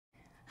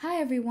Hi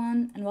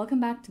everyone and welcome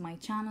back to my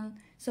channel.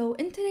 So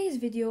in today's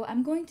video,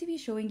 I'm going to be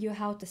showing you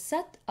how to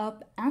set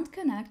up and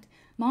connect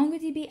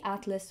MongoDB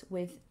Atlas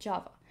with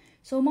Java.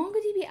 So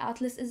MongoDB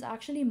Atlas is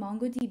actually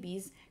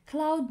MongoDB's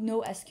cloud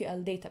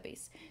NoSQL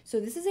database. So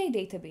this is a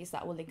database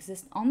that will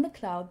exist on the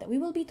cloud that we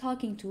will be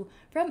talking to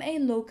from a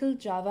local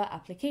Java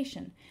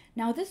application.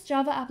 Now this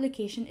Java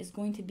application is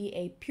going to be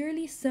a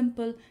purely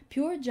simple,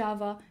 pure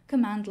Java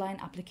command line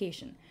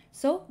application.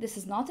 So this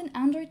is not an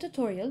Android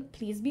tutorial,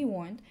 please be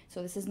warned.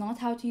 So this is not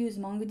how to use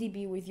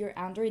MongoDB with your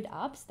Android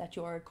apps that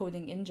you are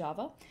coding in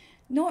Java.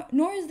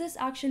 Nor is this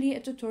actually a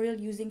tutorial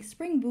using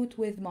Spring Boot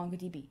with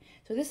MongoDB.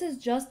 So this is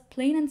just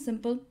plain and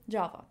simple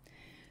Java.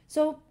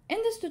 So in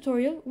this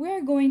tutorial, we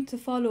are going to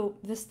follow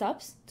the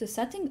steps to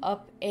setting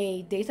up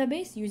a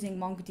database using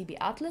MongoDB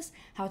Atlas,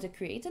 how to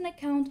create an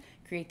account,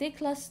 create a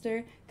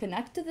cluster,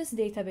 connect to this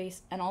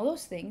database, and all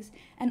those things.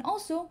 And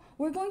also,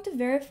 we're going to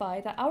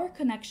verify that our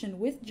connection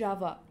with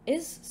Java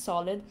is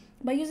solid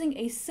by using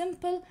a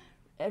simple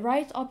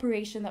write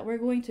operation that we're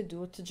going to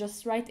do to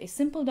just write a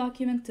simple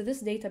document to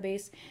this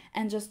database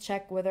and just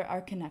check whether our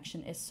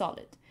connection is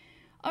solid.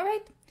 All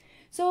right,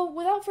 so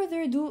without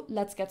further ado,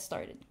 let's get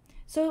started.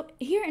 So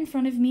here in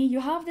front of me,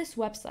 you have this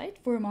website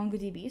for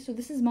MongoDB. So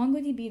this is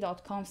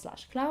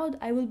mongodb.com/cloud.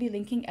 I will be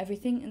linking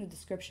everything in the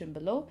description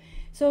below.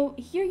 So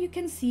here you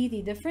can see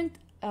the different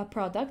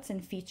products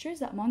and features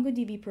that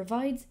MongoDB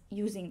provides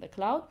using the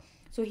cloud.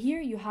 So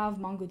here you have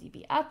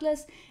MongoDB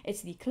Atlas.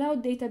 It's the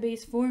cloud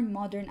database for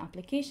modern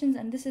applications,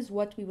 and this is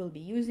what we will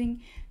be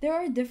using. There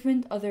are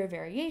different other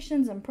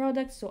variations and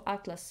products. So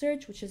Atlas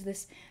Search, which is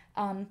this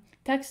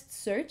text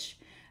search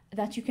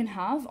that you can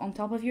have on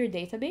top of your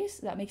database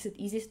that makes it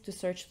easy to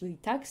search the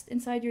text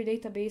inside your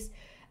database,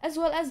 as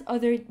well as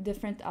other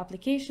different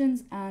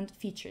applications and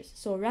features.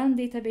 So Realm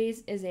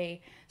database is a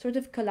sort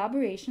of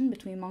collaboration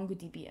between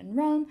MongoDB and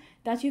Realm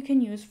that you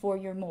can use for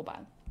your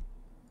mobile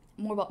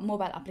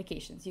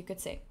applications, you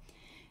could say.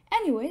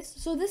 Anyways,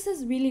 so this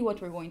is really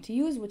what we're going to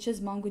use, which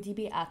is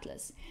MongoDB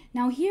Atlas.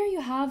 Now here you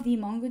have the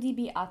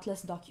MongoDB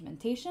Atlas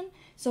documentation.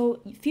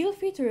 So feel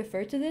free to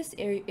refer to this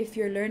if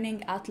you're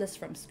learning Atlas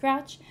from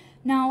scratch.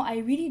 Now, I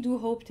really do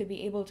hope to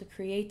be able to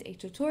create a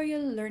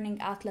tutorial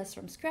learning Atlas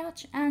from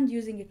scratch and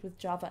using it with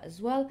Java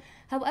as well.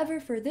 However,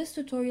 for this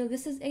tutorial,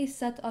 this is a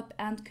setup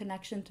and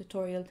connection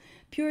tutorial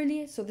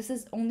purely. So this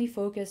is only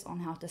focused on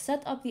how to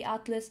set up the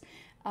Atlas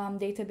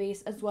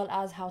database as well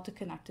as how to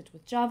connect it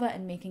with Java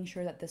and making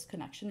sure that this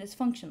connection is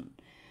functional.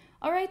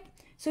 All right,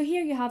 so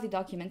here you have the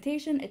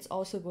documentation. It's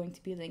also going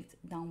to be linked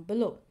down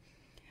below.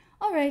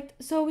 All right,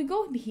 so we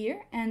go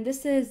here and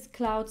this is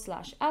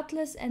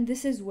cloud/Atlas, and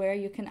this is where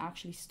you can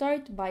actually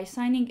start by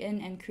signing in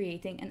and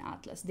creating an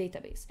Atlas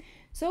database.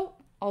 So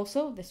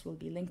also this will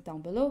be linked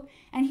down below,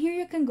 and here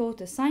you can go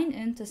to sign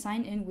in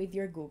with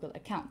your Google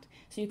account.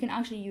 So you can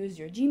actually use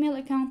your Gmail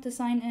account to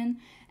sign in,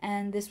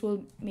 and this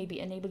will maybe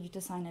enable you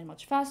to sign in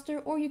much faster,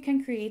 or you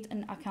can create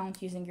an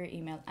account using your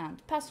email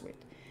and password.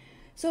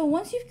 So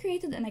once you've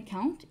created an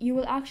account, you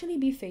will actually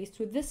be faced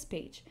with this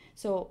page.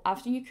 So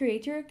after you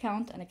create your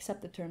account and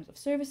accept the terms of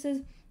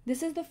services,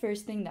 this is the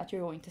first thing that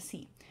you're going to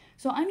see.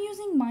 So I'm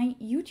using my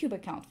YouTube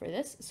account for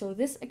this. So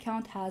this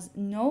account has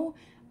no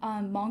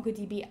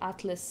MongoDB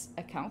Atlas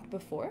account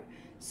before.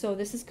 So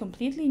this is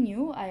completely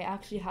new. I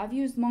actually have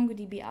used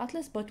MongoDB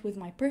Atlas, but with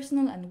my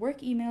personal and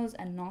work emails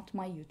and not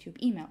my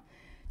YouTube email.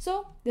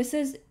 So this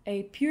is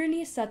a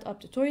purely set up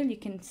tutorial. You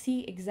can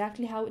see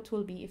exactly how it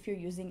will be if you're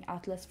using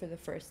Atlas for the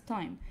first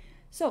time.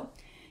 So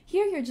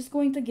here you're just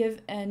going to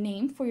give a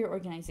name for your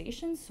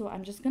organization. So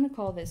I'm just going to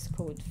call this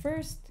Code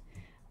First.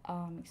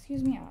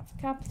 Excuse me, I have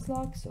caps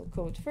lock, so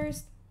Code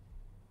First.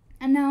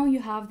 And now you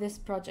have this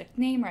project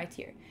name right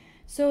here.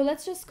 So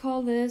let's just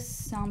call this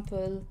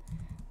sample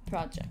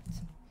project.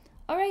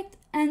 All right,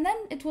 and then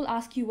it will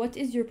ask you what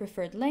is your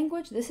preferred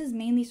language. This is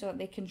mainly so that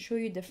they can show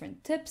you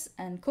different tips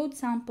and code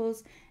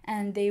samples,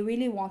 and they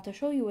really want to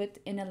show you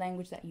it in a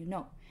language that you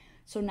know.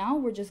 So now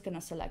we're just gonna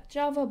select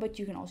Java, but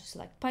you can also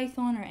select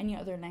Python or any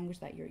other language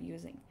that you're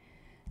using.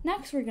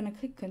 Next, we're gonna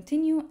click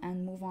continue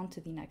and move on to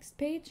the next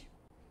page.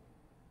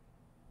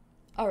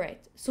 All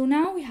right, so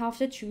now we have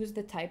to choose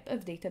the type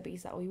of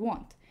database that we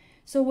want.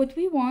 So what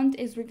we want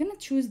is we're going to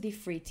choose the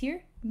free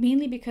tier,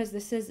 mainly because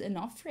this is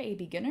enough for a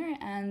beginner,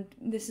 and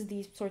this is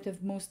the sort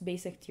of most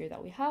basic tier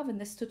that we have,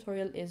 and this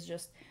tutorial is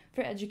just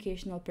for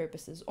educational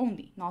purposes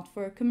only, not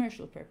for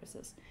commercial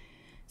purposes.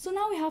 So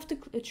now we have to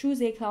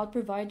choose a cloud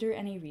provider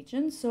and a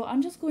region. So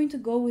I'm just going to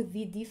go with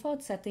the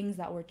default settings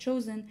that were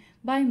chosen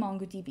by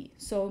MongoDB.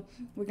 So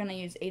we're going to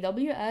use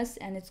AWS,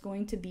 and it's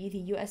going to be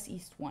the US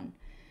East one.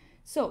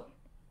 So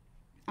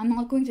I'm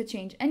not going to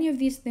change any of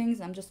these things.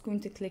 I'm just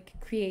going to click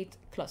Create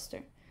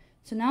Cluster.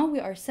 So now we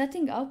are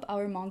setting up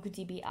our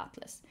MongoDB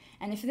Atlas.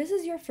 And if this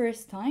is your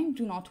first time,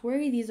 do not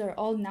worry. These are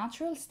all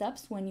natural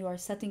steps when you are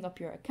setting up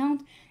your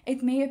account.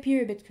 It may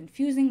appear a bit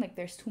confusing, like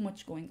there's too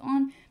much going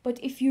on. But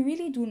if you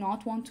really do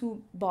not want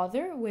to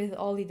bother with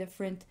all the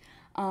different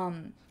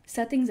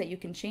settings that you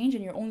can change,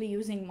 and you're only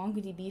using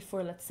MongoDB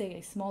for, let's say,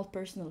 a small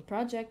personal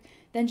project,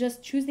 then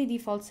just choose the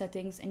default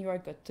settings and you are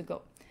good to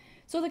go.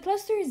 So the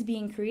cluster is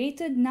being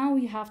created. Now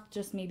we have to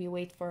just maybe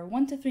wait for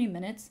 1 to 3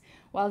 minutes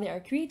while they are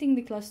creating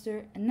the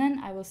cluster, and then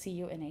I will see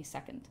you in a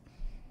second.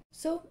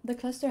 So the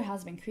cluster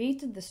has been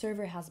created, the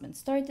server has been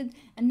started,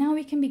 and now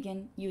we can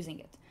begin using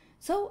it.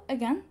 So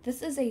again,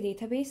 this is a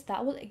database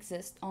that will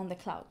exist on the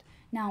cloud.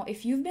 Now,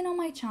 if you've been on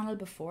my channel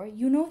before,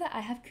 you know that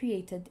I have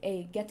created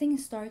a Getting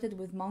Started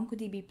with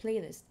MongoDB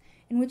playlist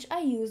in which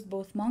I used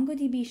both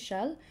MongoDB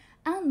Shell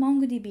and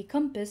MongoDB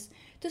Compass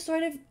to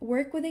sort of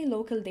work with a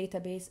local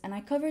database, and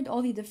I covered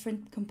all the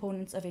different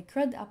components of a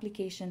CRUD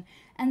application,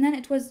 and then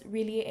it was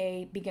really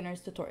a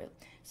beginner's tutorial.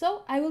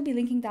 So I will be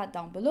linking that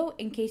down below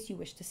in case you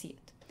wish to see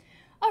it.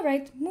 All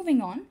right,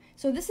 moving on.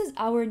 So this is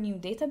our new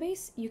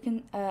database. You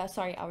can,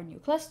 our new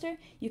cluster.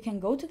 You can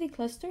go to the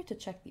cluster to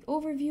check the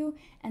overview,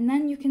 and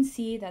then you can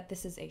see that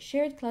this is a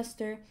shared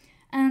cluster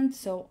and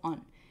so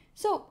on.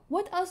 So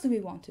what else do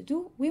we want to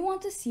do? We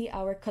want to see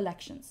our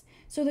collections.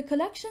 So the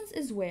collections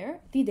is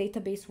where the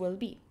database will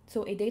be.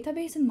 So a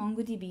database in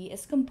MongoDB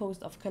is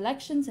composed of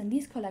collections, and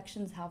these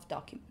collections have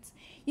documents.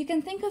 You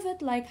can think of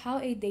it like how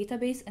a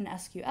database in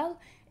SQL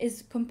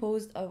is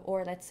composed of,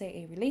 or let's say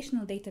a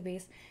relational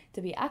database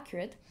to be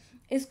accurate,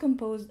 is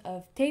composed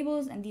of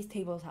tables, and these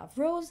tables have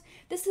rows.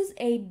 This is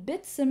a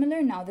bit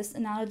similar. Now, this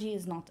analogy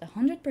is not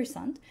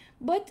 100%,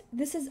 but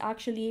this is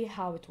actually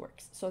how it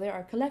works. So there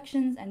are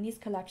collections, and these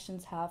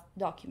collections have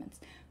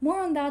documents.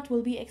 More on that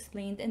will be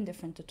explained in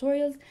different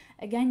tutorials.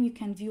 Again, you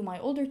can view my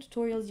older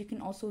tutorials. You can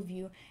also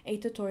view a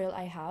tutorial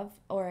I have,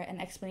 or an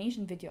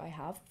explanation video I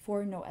have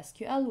for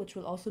NoSQL, which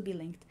will also be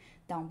linked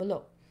down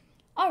below.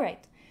 All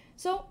right.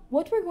 So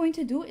what we're going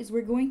to do is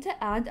we're going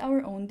to add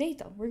our own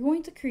data. We're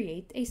going to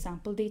create a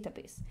sample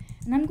database,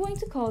 and I'm going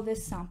to call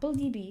this sample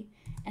DB,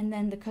 and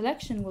then the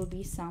collection will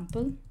be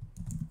sample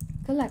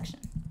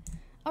collection.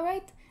 All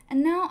right,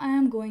 and now I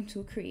am going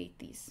to create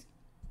these.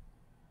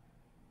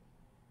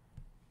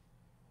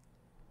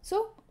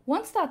 So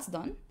once that's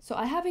done, so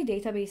I have a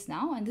database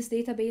now, and this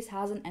database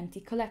has an empty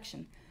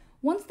collection.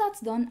 Once that's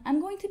done, I'm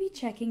going to be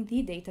checking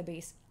the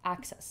database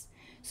access.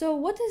 So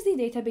what is the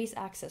database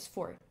access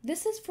for?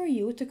 This is for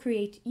you to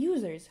create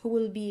users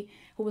who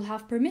will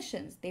have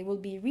permissions. They will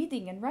be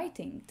reading and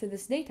writing to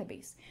this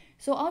database.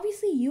 So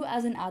obviously you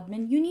as an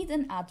admin, you need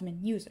an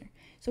admin user.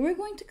 So we're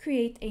going to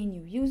create a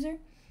new user,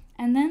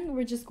 and then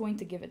we're just going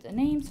to give it a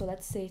name. So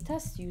let's say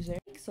test user.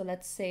 So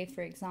let's say,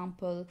 for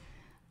example,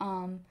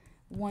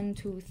 1,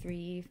 2,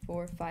 3,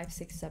 4, 5,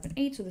 6, 7,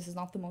 8. So this is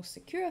not the most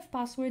secure of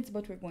passwords,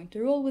 but we're going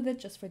to roll with it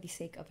just for the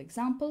sake of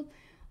example.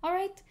 All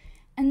right.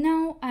 And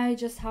now I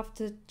just have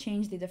to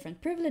change the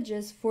different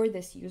privileges for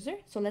this user.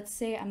 So let's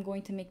say I'm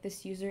going to make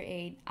this user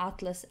an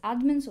Atlas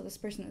admin. So this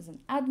person is an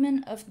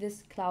admin of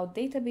this cloud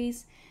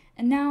database.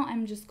 And now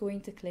I'm just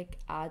going to click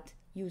add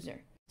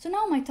user. So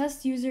now my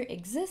test user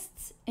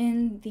exists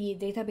in the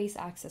database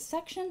access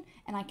section,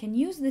 and I can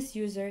use this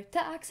user to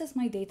access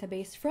my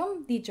database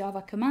from the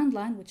Java command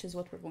line, which is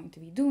what we're going to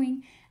be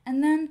doing,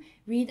 and then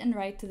read and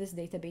write to this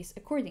database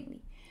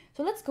accordingly.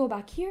 So let's go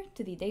back here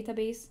to the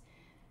database.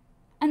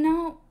 And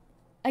now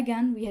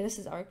again, this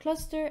is our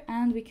cluster,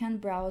 and we can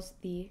browse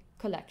the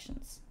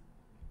collections.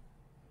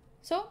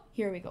 So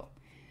here we go.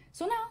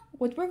 So now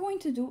what we're going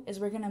to do is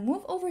we're going to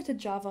move over to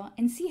Java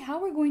and see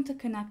how we're going to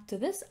connect to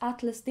this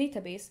Atlas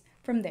database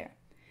from there.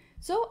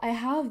 So I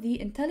have the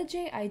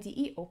IntelliJ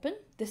IDE open.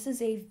 This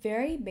is a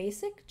very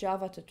basic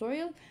Java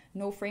tutorial,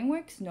 no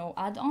frameworks, no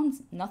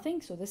add-ons,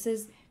 nothing. So this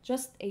is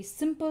just a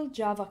simple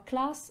Java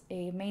class,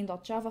 a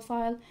main.java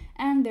file,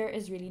 and there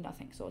is really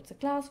nothing. So it's a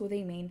class with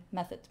a main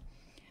method.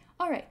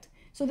 All right.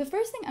 So the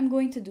first thing I'm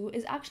going to do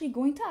is actually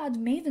going to add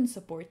Maven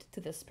support to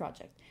this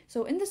project.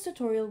 So in this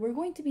tutorial, we're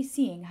going to be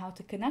seeing how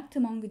to connect to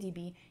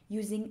MongoDB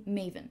using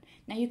Maven.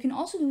 Now you can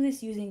also do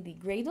this using the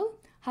Gradle.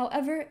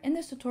 However, in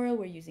this tutorial,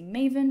 we're using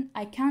Maven.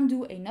 I can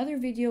do another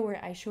video where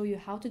I show you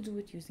how to do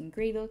it using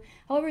Gradle.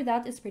 However,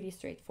 that is pretty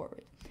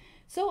straightforward.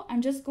 So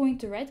I'm just going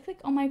to right click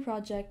on my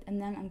project, and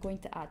then I'm going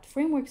to add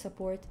framework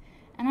support,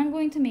 and I'm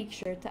going to make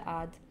sure to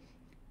add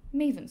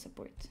Maven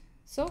support.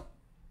 So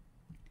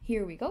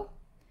here we go.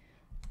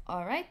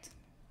 All right,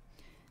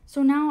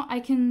 so now I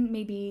can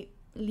maybe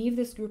leave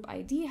this group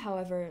ID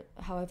however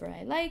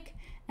I like.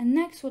 And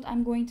next, what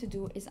I'm going to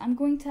do is I'm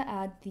going to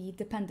add the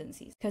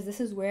dependencies, because this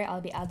is where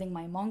I'll be adding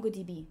my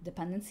MongoDB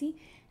dependency.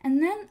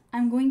 And then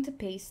I'm going to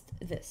paste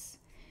this.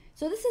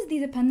 So this is the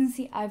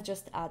dependency I've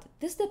just added.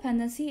 This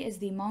dependency is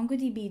the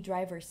MongoDB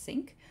driver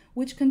sync,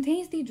 which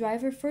contains the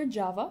driver for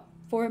Java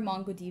for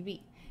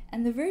MongoDB.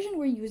 And the version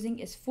we're using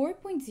is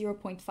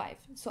 4.0.5.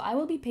 So I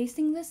will be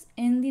pasting this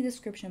in the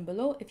description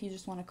below if you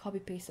just want to copy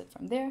paste it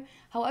from there.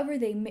 However,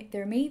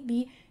 there may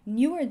be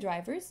newer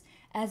drivers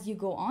as you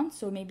go on.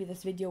 So maybe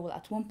this video will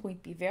at one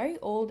point be very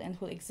old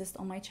and will exist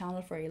on my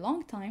channel for a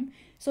long time.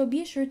 So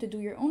be sure to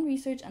do your own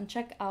research and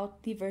check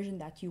out the version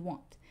that you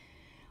want.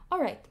 All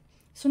right.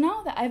 So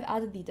now that I've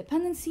added the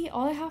dependency,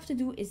 all I have to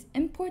do is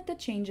import the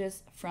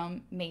changes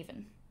from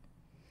Maven.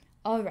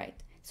 All right.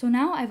 So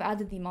now I've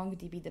added the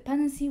MongoDB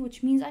dependency,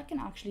 which means I can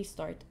actually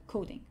start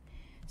coding.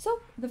 So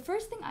the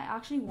first thing I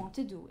actually want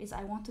to do is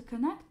I want to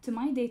connect to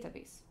my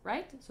database,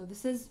 right? So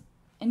this is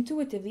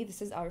intuitively,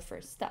 this is our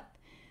first step.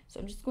 So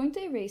I'm just going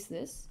to erase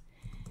this,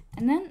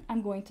 and then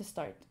I'm going to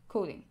start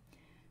coding.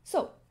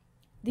 So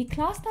the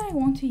class that I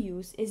want to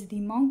use is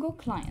the Mongo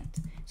client.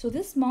 So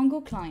this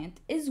Mongo client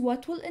is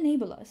what will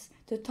enable us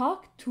to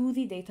talk to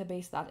the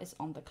database that is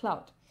on the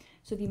cloud.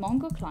 So the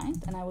Mongo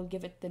client, and I will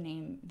give it the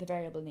name, the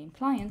variable name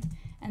client,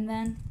 and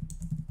then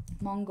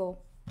Mongo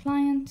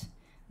client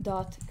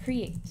dot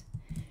create.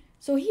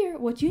 So here,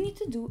 what you need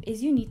to do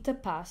is you need to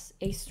pass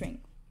a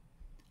string.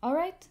 All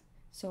right,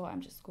 so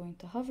I'm just going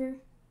to hover.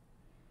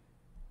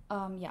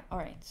 Yeah, all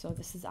right, so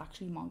this is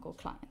actually Mongo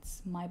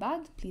clients. My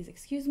bad, please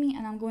excuse me,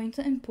 and I'm going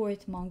to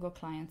import Mongo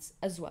clients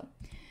as well.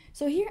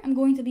 So here I'm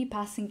going to be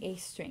passing a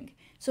string.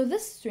 So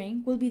this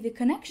string will be the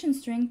connection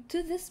string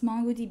to this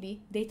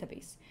MongoDB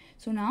database.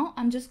 So now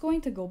I'm just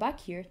going to go back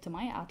here to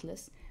my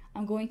atlas.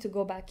 I'm going to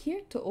go back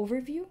here to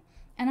overview,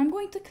 and I'm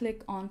going to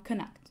click on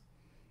connect.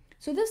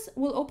 So this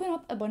will open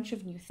up a bunch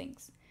of new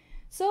things.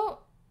 So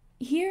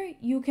here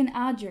you can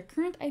add your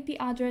current IP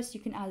address, you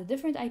can add a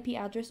different IP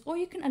address, or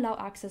you can allow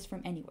access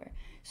from anywhere.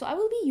 So I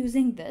will be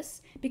using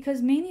this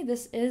because mainly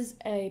this is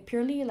a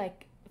purely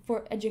like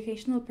for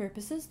educational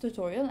purposes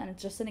tutorial, and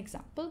it's just an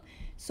example.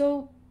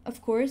 So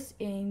of course,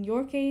 in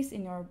your case,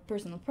 in your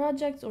personal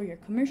projects or your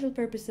commercial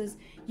purposes,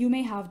 you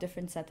may have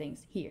different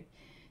settings here.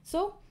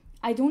 So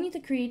I don't need to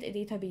create a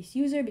database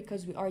user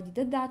because we already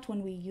did that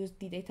when we used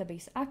the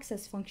database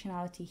access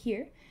functionality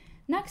here.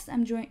 Next,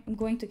 I'm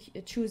going to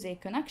choose a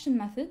connection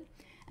method.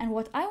 And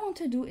what I want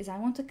to do is I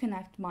want to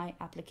connect my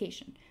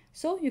application.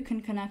 So you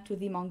can connect with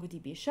the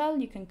MongoDB shell,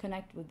 you can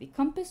connect with the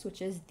Compass,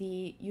 which is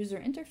the user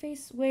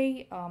interface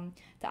way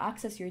to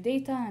access your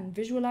data and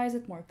visualize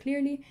it more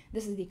clearly.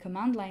 This is the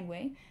command line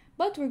way,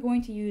 but we're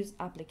going to use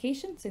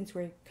application since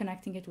we're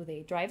connecting it with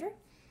a driver.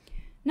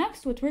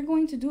 Next, what we're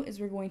going to do is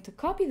we're going to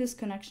copy this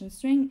connection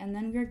string, and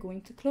then we're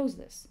going to close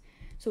this.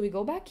 So we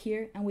go back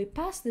here and we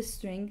pass this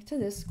string to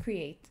this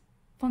create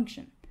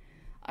function.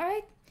 All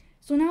right,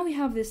 so now we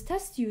have this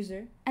test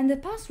user, and the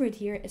password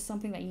here is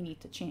something that you need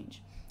to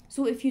change.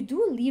 So if you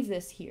do leave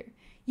this here,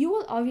 you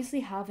will obviously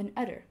have an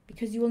error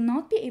because you will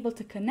not be able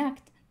to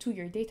connect to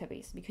your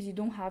database because you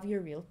don't have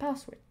your real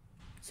password.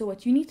 So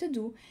what you need to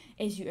do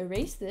is you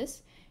erase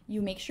this,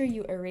 you make sure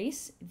you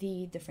erase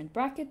the different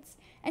brackets,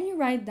 and you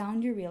write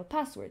down your real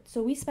password.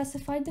 So we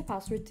specified the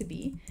password to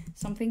be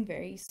something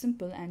very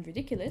simple and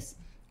ridiculous,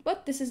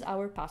 but this is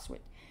our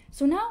password.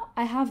 So now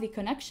I have the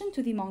connection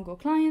to the Mongo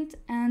client,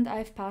 and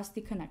I've passed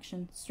the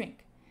connection string.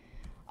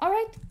 All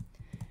right,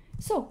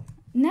 so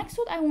next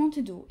what I want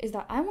to do is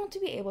that I want to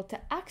be able to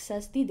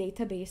access the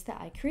database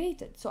that I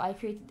created. So I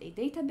created a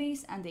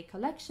database and a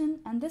collection,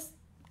 and this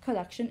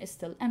collection is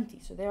still empty.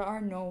 So there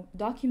are no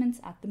documents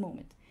at the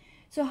moment.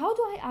 So how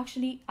do I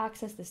actually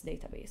access this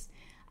database?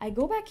 I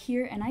go back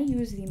here and I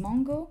use the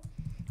Mongo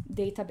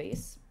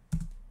database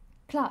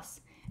class,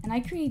 and I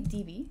create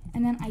DB,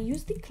 and then I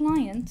use the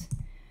client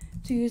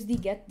to use the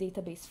get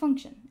database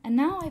function. And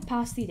now I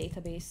pass the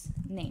database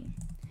name.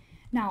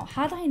 Now,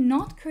 had I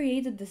not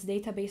created this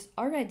database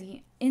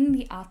already in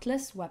the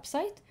Atlas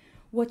website,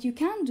 what you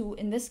can do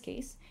in this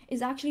case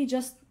is actually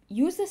just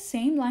use the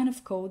same line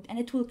of code and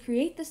it will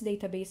create this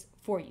database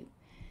for you.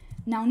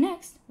 Now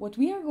next, what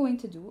we are going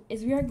to do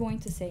is we are going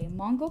to say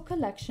Mongo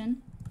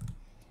collection,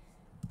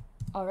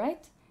 all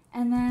right?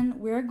 And then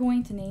we're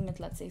going to name it,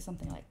 let's say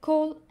something like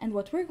col. And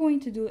what we're going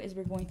to do is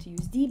we're going to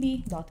use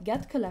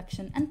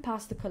db.getCollection and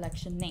pass the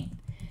collection name.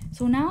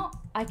 So now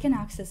I can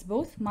access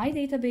both my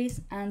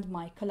database and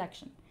my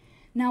collection.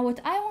 Now what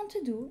I want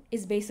to do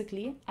is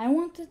basically, I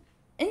want to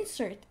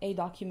insert a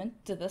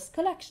document to this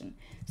collection.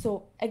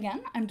 So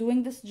again, I'm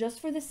doing this just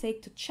for the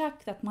sake to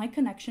check that my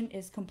connection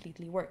is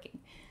completely working.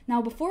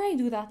 Now, before I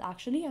do that,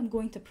 actually, I'm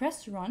going to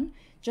press run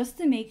just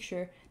to make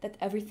sure that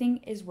everything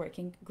is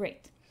working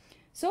great.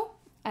 So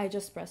I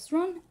just pressed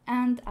run,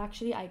 and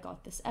actually I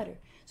got this error.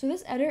 So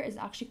this error is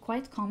actually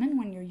quite common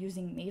when you're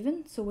using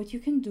Maven. So what you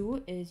can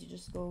do is you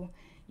just go,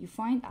 you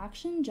find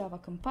action, Java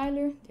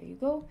compiler, there you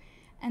go.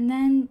 And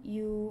then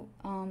you,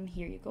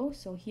 here you go.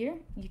 So here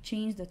you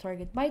change the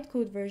target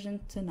bytecode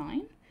version to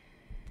 9.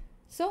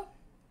 So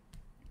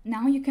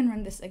now you can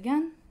run this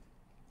again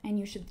and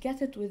you should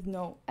get it with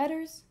no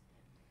errors.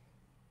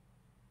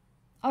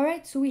 All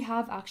right, so we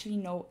have actually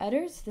no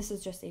errors. This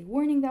is just a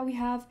warning that we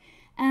have,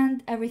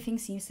 and everything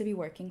seems to be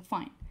working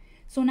fine.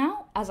 So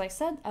now, as I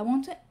said, I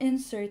want to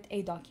insert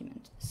a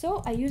document.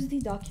 So I use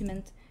the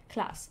document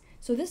class.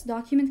 So this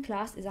document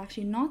class is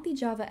actually not the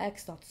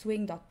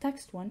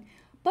javax.swing.text one,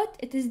 but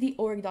it is the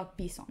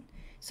org.bson.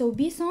 So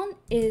bson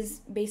is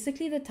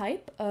basically the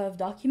type of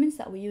documents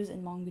that we use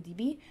in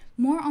MongoDB.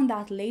 More on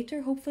that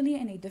later, hopefully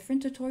in a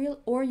different tutorial,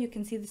 or you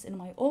can see this in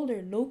my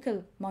older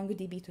local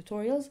MongoDB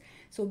tutorials.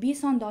 So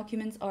bson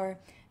documents are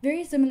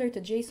very similar to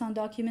JSON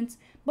documents,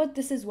 but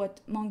this is what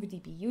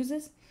MongoDB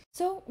uses.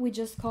 So we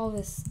just call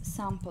this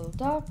sample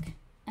doc,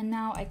 and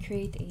now I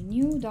create a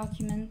new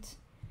document.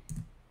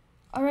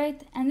 All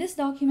right, and this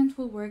document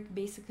will work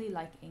basically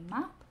like a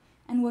map.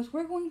 And what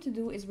we're going to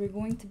do is we're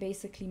going to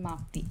basically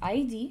map the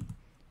ID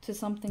to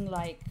something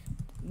like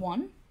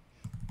 1,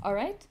 all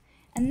right?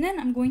 And then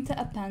I'm going to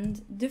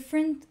append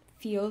different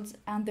fields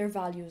and their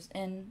values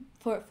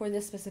for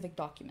this specific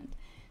document.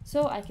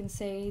 So I can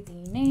say the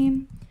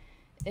name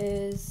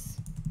is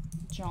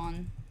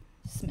John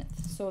Smith.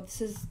 So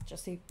this is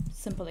just a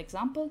simple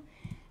example.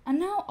 And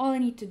now all I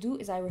need to do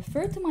is I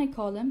refer to my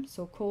column,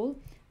 so col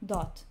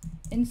dot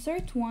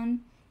insert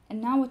one. And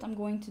now what I'm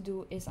going to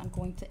do is I'm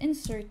going to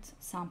insert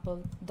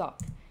sample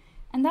doc.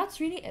 And that's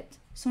really it.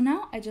 So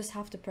now I just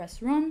have to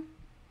press run.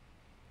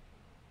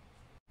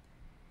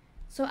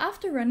 So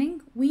after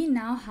running, we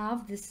now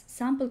have this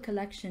sample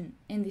collection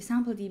in the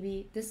sample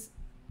DB.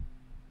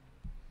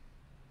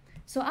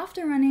 So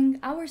after running,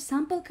 our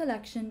sample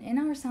collection in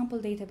our sample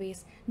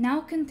database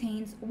now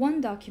contains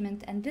one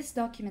document, and this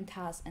document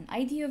has an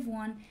ID of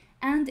 1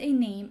 and a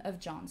name of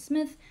John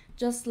Smith,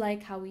 just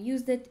like how we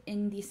used it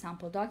in the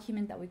sample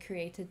document that we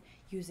created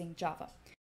using Java.